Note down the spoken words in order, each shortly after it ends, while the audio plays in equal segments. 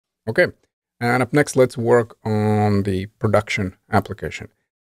Okay, and up next, let's work on the production application.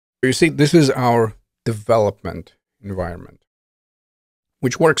 You see, this is our development environment,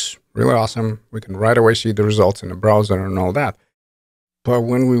 which works really awesome. We can right away see the results in the browser and all that. But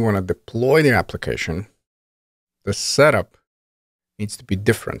when we want to deploy the application, the setup needs to be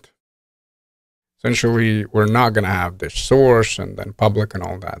different. Essentially, we're not going to have this source and then public and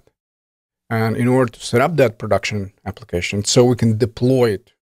all that. And in order to set up that production application so we can deploy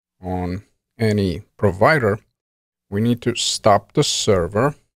it on any provider, we need to stop the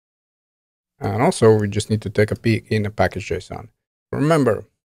server. And also, we just need to take a peek in the package.json. Remember,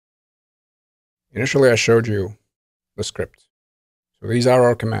 initially I showed you the scripts. So these are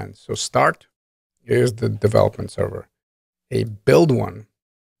our commands. So start is the development server. A build one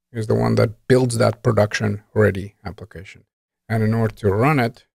is the one that builds that production ready application. And in order to run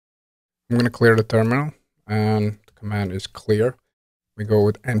it, I'm going to clear the terminal, and the command is clear. We go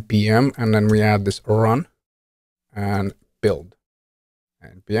with npm, and then we add this run and build.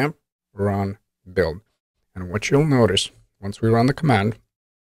 npm, run, build. And what you'll notice once we run the command,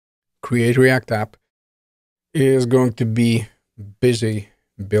 create React app is going to be busy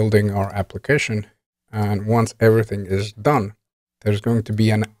building our application. And once everything is done, there's going to be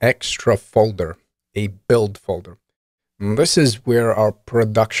an extra folder, a build folder. And this is where our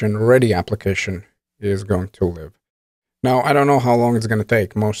production ready application is going to live. Now, I don't know how long it's going to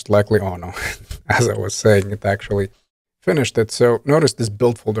take. Most likely, oh no, as I was saying, it actually finished it. So notice this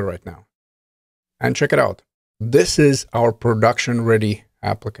build folder right now. And check it out. This is our production ready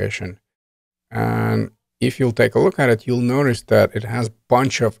application. And if you'll take a look at it, you'll notice that it has a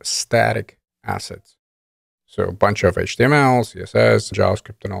bunch of static assets. So a bunch of HTML, CSS,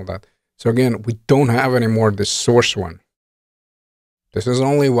 JavaScript, and all that. So again, we don't have anymore this source one. This is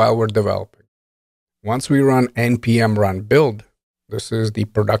only while we're developing. Once we run npm run build, this is the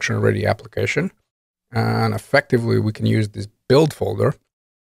production ready application. And effectively, we can use this build folder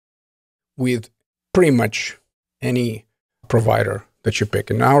with pretty much any provider that you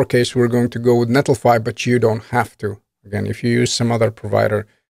pick. In our case, we're going to go with Netlify, but you don't have to. Again, if you use some other provider,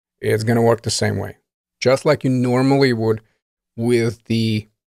 it's going to work the same way. Just like you normally would with the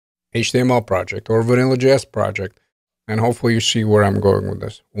HTML project or Vanilla.js project. And hopefully you see where I'm going with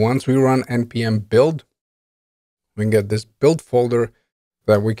this. Once we run npm build, we can get this build folder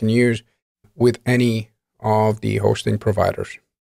that we can use with any of the hosting providers.